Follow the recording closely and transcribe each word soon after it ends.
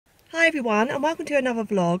everyone, and welcome to another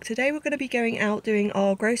vlog. Today we're going to be going out doing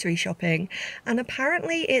our grocery shopping, and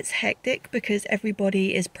apparently it's hectic because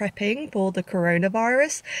everybody is prepping for the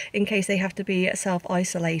coronavirus in case they have to be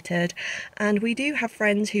self-isolated. And we do have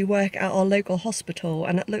friends who work at our local hospital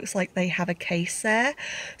and it looks like they have a case there.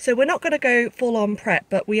 So we're not going to go full on prep,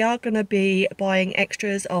 but we are going to be buying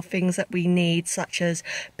extras of things that we need, such as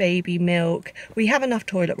baby milk. We have enough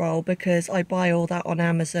toilet roll because I buy all that on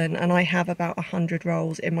Amazon and I have about 100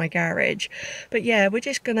 rolls in my garage. But yeah, we're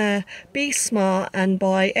just gonna be smart and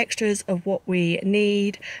buy extras of what we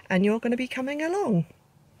need, and you're going to be coming along.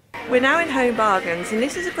 We're now in Home Bargains, and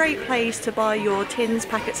this is a great place to buy your tins,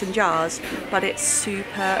 packets and jars, but it's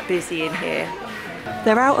super busy in here.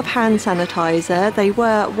 They're out of hand sanitizer. They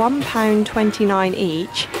were £1.29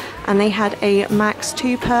 each and they had a max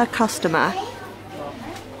 2 per customer.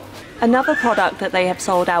 Another product that they have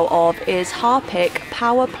sold out of is Harpic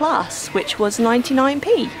Power Plus, which was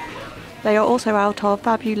 99p. They are also out of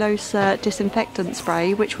Fabulosa disinfectant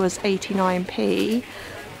spray, which was 89p,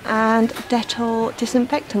 and Dettol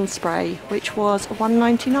disinfectant spray, which was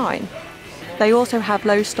 £1.99. They also have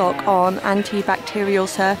low stock on antibacterial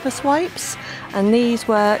surface wipes, and these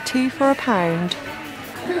were 2 for £1.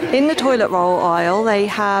 In the toilet roll aisle, they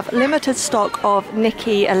have limited stock of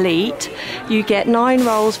Nikki Elite. You get 9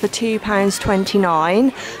 rolls for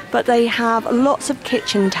 £2.29, but they have lots of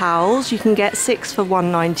kitchen towels. You can get 6 for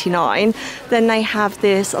 £1.99. Then they have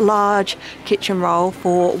this large kitchen roll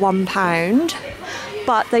for £1,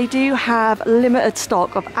 but they do have limited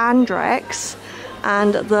stock of Andrex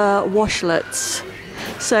and the washlets.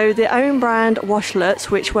 So the own brand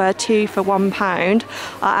washlets, which were 2 for £1,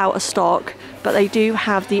 are out of stock, but they do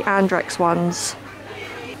have the Andrex ones.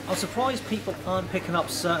 I'm surprised people aren't picking up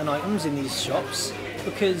certain items in these shops,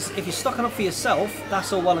 because if you're stocking up for yourself,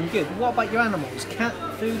 that's all well and good. But what about your animals? Cat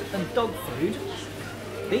food and dog food?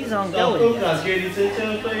 These aren't going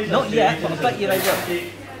yet. Not yet, but I bet you they will.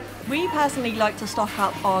 We personally like to stock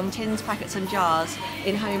up on tins, packets and jars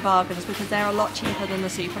in Home Bargains because they're a lot cheaper than the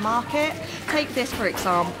supermarket. Take this for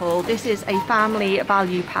example. This is a family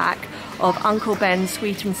value pack of Uncle Ben's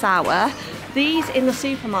sweet and sour. These in the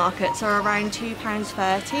supermarkets are around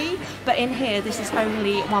 £2.30, but in here this is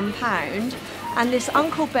only £1. And this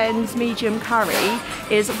Uncle Ben's medium curry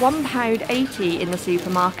is £1.80 in the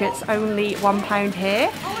supermarkets, only £1 here.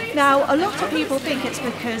 Now, a lot of people think it's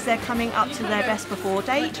because they're coming up to their best before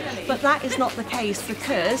date, but that is not the case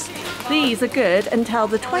because these are good until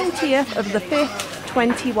the 20th of the 5th,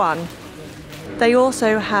 21. They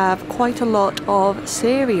also have quite a lot of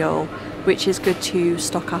cereal, which is good to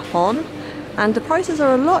stock up on. And the prices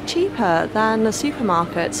are a lot cheaper than the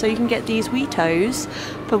supermarket, so you can get these Wheatos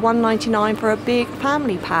for £1.99 for a big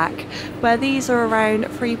family pack, where these are around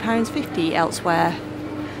 £3.50 elsewhere.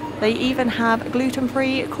 They even have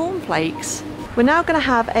gluten-free cornflakes. We're now going to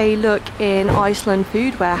have a look in Iceland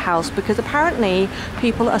Food Warehouse because apparently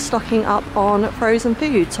people are stocking up on frozen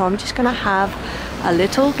food, so I'm just going to have a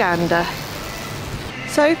little gander.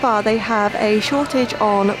 So far they have a shortage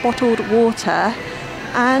on bottled water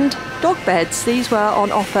and dog beds. These were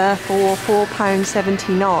on offer for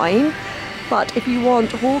 £4.79, but if you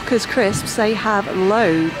want Walker's crisps, they have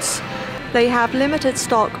loads. They have limited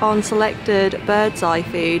stock on selected bird's eye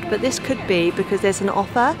food, but this could be because there's an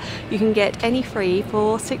offer. You can get any free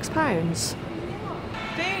for £6.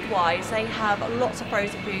 Food-wise, they have lots of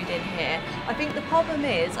frozen food in here. I think the problem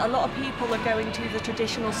is a lot of people are going to the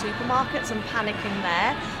traditional supermarkets and panicking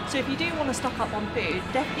there. So if you do want to stock up on food,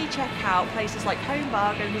 definitely check out places like Home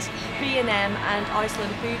Bargains, B&M and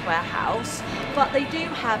Iceland Food Warehouse. But they do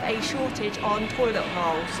have a shortage on toilet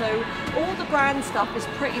roll, so all the brand stuff is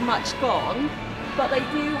pretty much gone. But they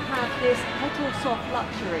do have this Petal Soft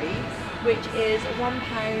Luxury, which is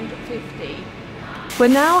 £1.50. We're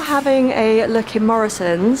now having a look in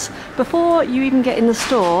Morrison's. Before you even get in the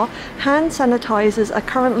store, hand sanitizers are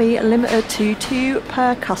currently limited to 2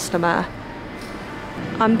 per customer.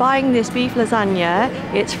 I'm buying this beef lasagna.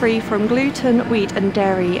 It's free from gluten, wheat and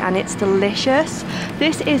dairy, and it's delicious.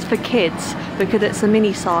 This is for kids because it's a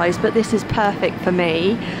mini size, but this is perfect for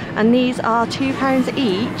me. And these are £2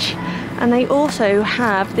 each. And they also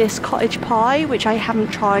have this cottage pie, which I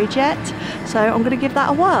haven't tried yet, so I'm going to give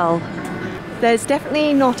that a whirl. There's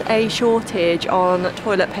definitely not a shortage on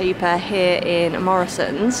toilet paper here in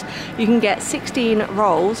Morrison's. You can get 16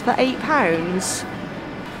 rolls for £8.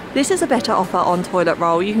 This is a better offer on toilet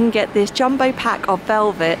roll. You can get this jumbo pack of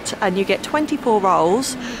velvet and you get 24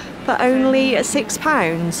 rolls for only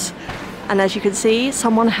 £6. And as you can see,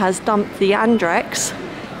 someone has dumped the Andrex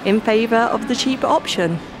in favour of the cheaper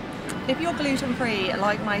option. If you're gluten-free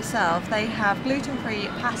like myself, they have gluten-free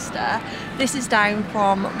pasta. This is down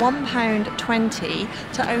from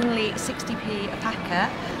 £1.20 to only 60p a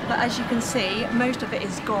packet. But as you can see, most of it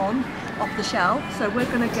is gone off the shelf. So we're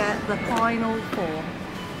going to get the final 4.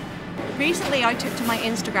 Recently I took to my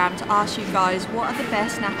Instagram to ask you guys what are the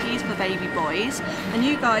best nappies for baby boys, and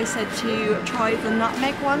you guys said to try the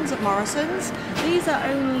nutmeg ones at Morrison's. These are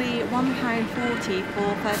only £1.40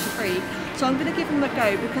 for 33, so I'm going to give them a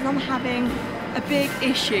go because I'm having a big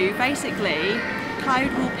issue. Basically,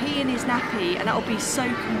 Cloud will pee in his nappy and it'll be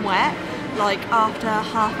soaking wet like after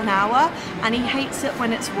half an hour, and he hates it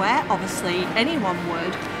when it's wet. Obviously anyone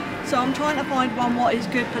would. So I'm trying to find one what is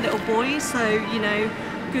good for little boys, so you know,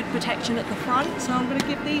 good protection at the front. So I'm going to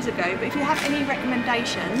give these a go. But if you have any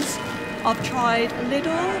recommendations, I've tried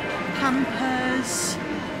Lidl, Pampers,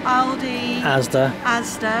 Aldi, Asda.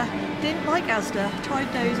 Didn't like Asda. Tried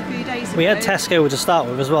those a few days ago. We had Tesco to start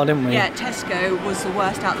with as well, didn't we? Yeah, Tesco was the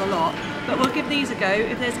worst out of the lot. But we'll give these a go.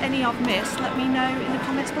 If there's any I've missed, let me know in the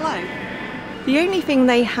comments below. The only thing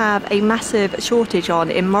they have a massive shortage on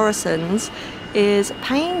in Morrison's is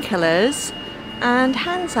painkillers and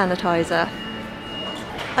hand sanitizer.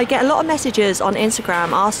 I get a lot of messages on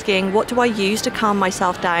Instagram asking what do I use to calm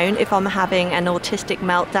myself down if I'm having an autistic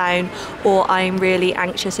meltdown or I'm really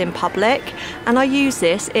anxious in public, and I use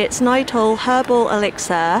this. It's Nital Herbal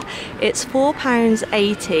Elixir. It's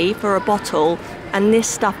 £4.80 for a bottle, and this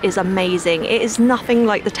stuff is amazing. It is nothing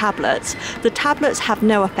like the tablets. The tablets have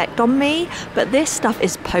no effect on me, but this stuff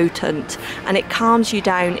is potent and it calms you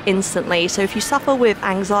down instantly. So if you suffer with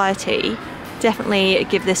anxiety, definitely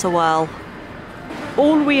give this a whirl.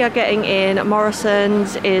 All we are getting in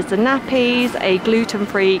Morrison's is the nappies, a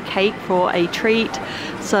gluten-free cake for a treat,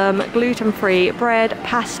 some gluten-free bread,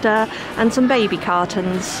 pasta, and some baby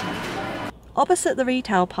cartons. Opposite the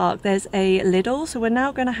retail park there's a Lidl, so we're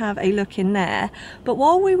now going to have a look in there. But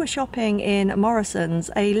while we were shopping in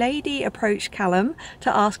Morrison's, a lady approached Callum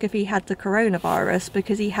to ask if he had the coronavirus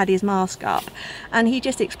because he had his mask up, and he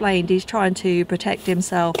just explained he's trying to protect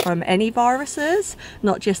himself from any viruses,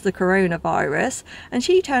 not just the coronavirus. And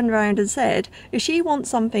she turned around and said if she wants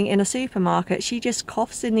something in a supermarket, she just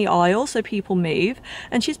coughs in the aisle so people move,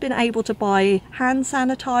 and she's been able to buy hand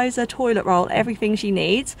sanitizer, toilet roll, everything she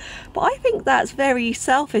needs. But I think that's very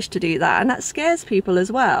selfish to do that, and that scares people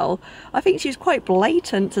as well. I think she's quite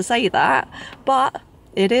blatant to say that, but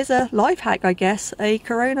it is a life hack, I guess, a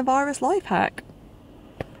coronavirus life hack.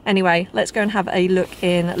 Anyway, let's go and have a look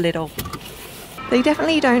in Lidl. They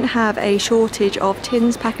definitely don't have a shortage of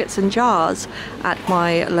tins, packets and jars at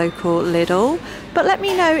my local Lidl, but let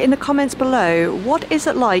me know in the comments below, what is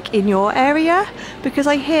it like in your area? Because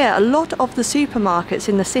I hear a lot of the supermarkets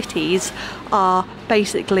in the cities are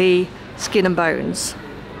basically skin and bones.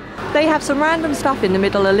 They have some random stuff in the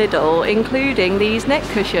middle of Lidl, including these neck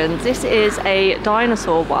cushions. This is a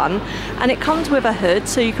dinosaur one, and it comes with a hood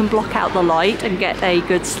so you can block out the light and get a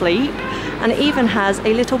good sleep, and it even has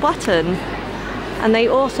a little button. And they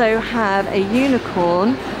also have a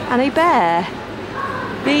unicorn and a bear.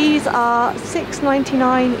 These are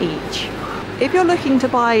 £6.99 each. If you're looking to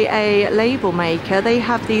buy a label maker, they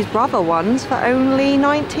have these Brother ones for only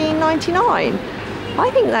 £19.99. I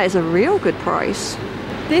think that is a real good price.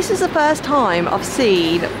 This is the first time I've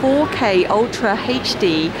seen 4K Ultra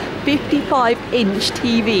HD 55-inch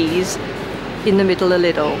TVs in the middle of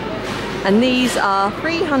Lidl. And these are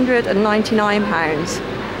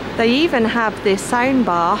 £399. They even have this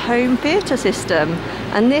soundbar home theatre system,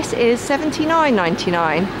 and this is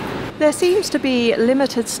 £79.99. There seems to be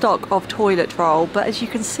limited stock of toilet roll, but as you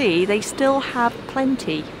can see, they still have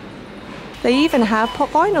plenty. They even have pop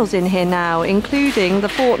vinyls in here now, including the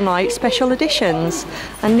Fortnite special editions,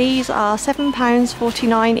 and these are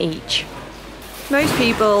 £7.49 each. Most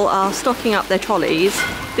people are stocking up their trolleys.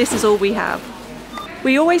 This is all we have.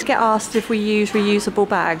 We always get asked if we use reusable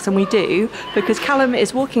bags, and we do, because Callum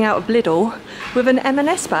is walking out of Lidl with an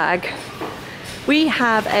M&S bag. We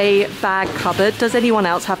have a bag cupboard. Does anyone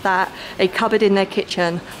else have that? A cupboard in their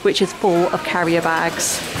kitchen which is full of carrier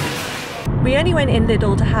bags. We only went in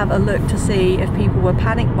Lidl to have a look to see if people were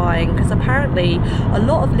panic buying, because apparently a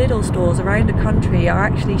lot of Lidl stores around the country are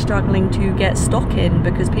actually struggling to get stock in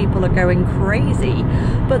because people are going crazy.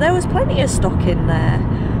 But there was plenty of stock in there.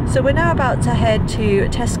 So we're now about to head to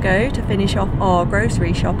Tesco to finish off our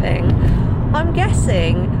grocery shopping. I'm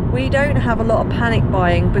guessing we don't have a lot of panic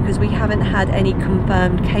buying because we haven't had any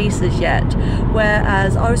confirmed cases yet.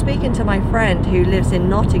 Whereas I was speaking to my friend who lives in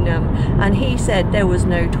Nottingham, and he said there was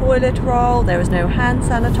no toilet roll, there was no hand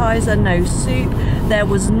sanitizer, no soup, there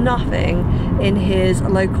was nothing in his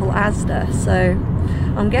local Asda. So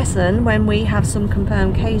I'm guessing when we have some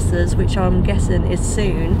confirmed cases, which I'm guessing is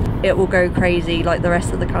soon, it will go crazy like the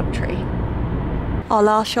rest of the country. Our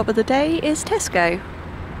last shop of the day is Tesco.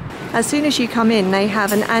 As soon as you come in, they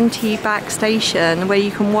have an anti-bac station where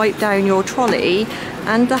you can wipe down your trolley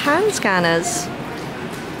and the hand scanners.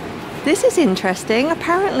 This is interesting.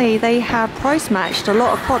 Apparently they have price matched a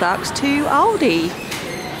lot of products to Aldi.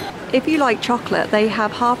 If you like chocolate, they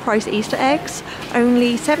have half price Easter eggs,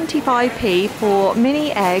 only 75p for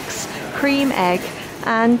mini eggs, cream egg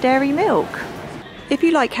and dairy milk. If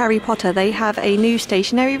you like Harry Potter, they have a new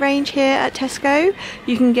stationery range here at Tesco.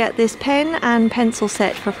 You can get this pen and pencil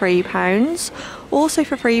set for £3. Also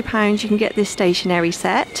for £3 you can get this stationery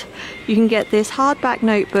set. You can get this hardback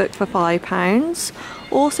notebook for £5.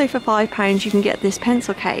 Also for £5 you can get this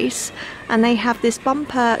pencil case, and they have this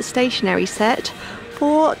bumper stationery set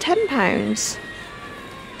for £10.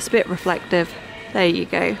 It's a bit reflective. There you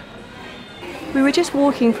go. We were just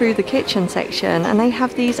walking through the kitchen section and they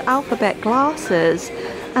have these alphabet glasses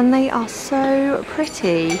and they are so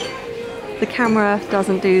pretty. The camera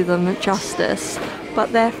doesn't do them justice,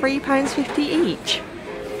 but they're £3.50 each.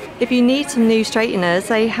 If you need some new straighteners,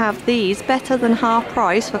 they have these better than half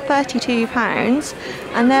price for £32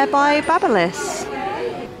 and they're by Babyliss.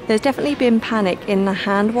 There's definitely been panic in the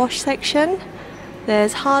hand wash section.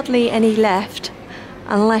 There's hardly any left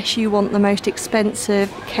unless you want the most expensive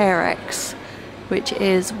Carex, which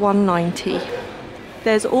is £1.90.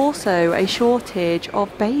 There's also a shortage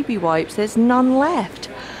of baby wipes. There's none left.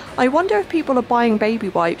 I wonder if people are buying baby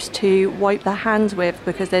wipes to wipe their hands with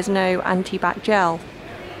because there's no anti-bac gel.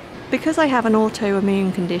 Because I have an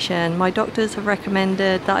autoimmune condition, my doctors have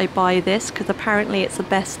recommended that I buy this because apparently it's the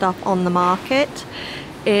best stuff on the market.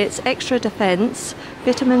 It's extra defense,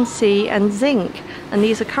 vitamin C and zinc, and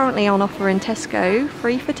these are currently on offer in Tesco,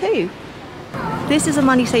 3 for 2. This is a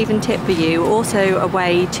money saving tip for you, also a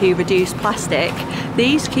way to reduce plastic.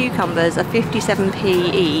 These cucumbers are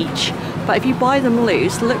 57p each, but if you buy them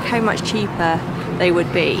loose, look how much cheaper they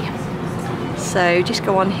would be. So just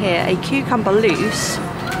go on here, a cucumber loose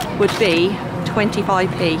would be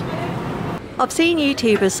 25p. I've seen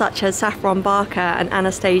YouTubers such as Saffron Barker and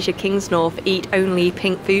Anastasia Kingsnorth eat only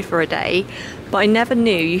pink food for a day, but I never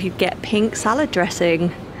knew you could get pink salad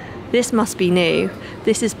dressing. This must be new.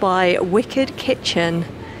 This is by Wicked Kitchen,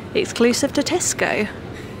 exclusive to Tesco.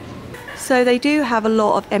 So they do have a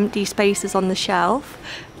lot of empty spaces on the shelf.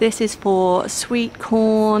 This is for sweet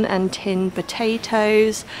corn and tinned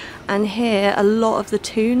potatoes, and here a lot of the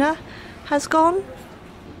tuna has gone.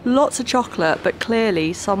 Lots of chocolate, but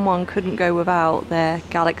clearly someone couldn't go without their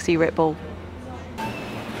Galaxy Ripple.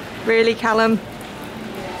 Really, Callum?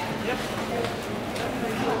 Yep.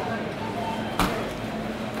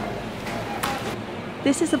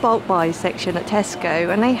 This is the bulk buy section at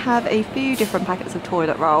Tesco, and they have a few different packets of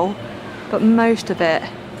toilet roll, but most of it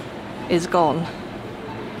is gone.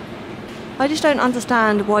 I just don't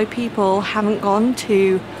understand why people haven't gone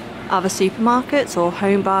to other supermarkets or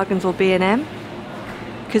Home Bargains or B&M,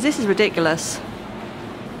 because this is ridiculous.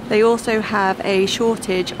 They also have a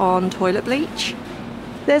shortage on toilet bleach.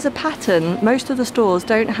 There's a pattern, most of the stores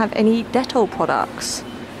don't have any Dettol products.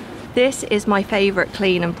 This is my favourite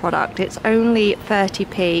cleaning product. It's only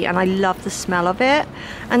 30p and I love the smell of it.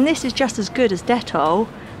 And this is just as good as Dettol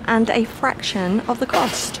and a fraction of the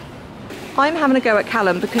cost. I'm having a go at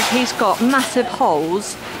Callum because he's got massive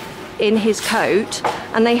holes in his coat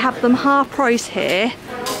and they have them half price here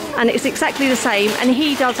and it's exactly the same and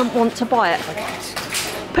he doesn't want to buy it.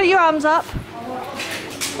 Put your arms up.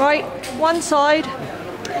 Right, one side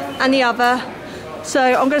and the other. So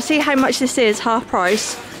I'm going to see how much this is, half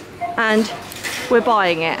price. And we're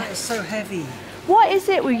buying it. It's so heavy. What is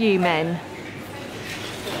it with you men?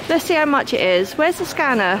 Let's see how much it is. Where's the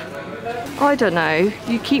scanner? I don't know.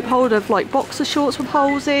 You keep hold of like boxer shorts with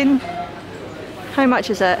holes in. How much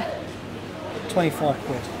is it? 25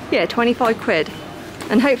 quid. Yeah, 25 quid.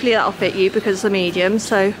 And hopefully that'll fit you because it's a medium,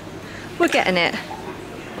 so we're getting it.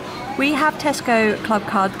 We have Tesco Club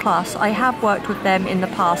Card Plus. I have worked with them in the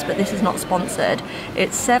past, but this is not sponsored.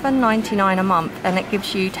 It's £7.99 a month and it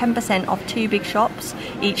gives you 10% off 2 big shops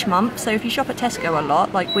each month. So if you shop at Tesco a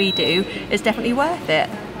lot, like we do, it's definitely worth it.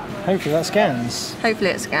 Hopefully that scans.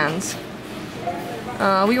 Hopefully it scans.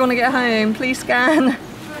 We want to get home. Please scan.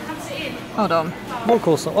 Hold on. Of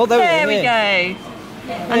course not. Oh, there we go.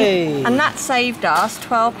 Hey. And that saved us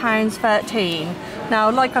 £12.13. Now,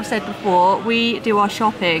 like I've said before, we do our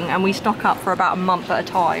shopping and we stock up for about a month at a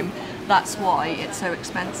time. That's why it's so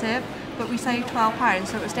expensive. But we saved £12,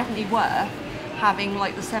 so it was definitely worth having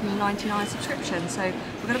like the $7.99 subscription. So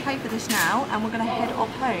we're going to pay for this now and we're going to head off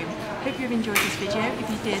home. Hope you've enjoyed this video. If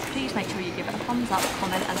you did, please make sure you give it a thumbs up,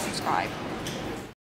 comment and subscribe.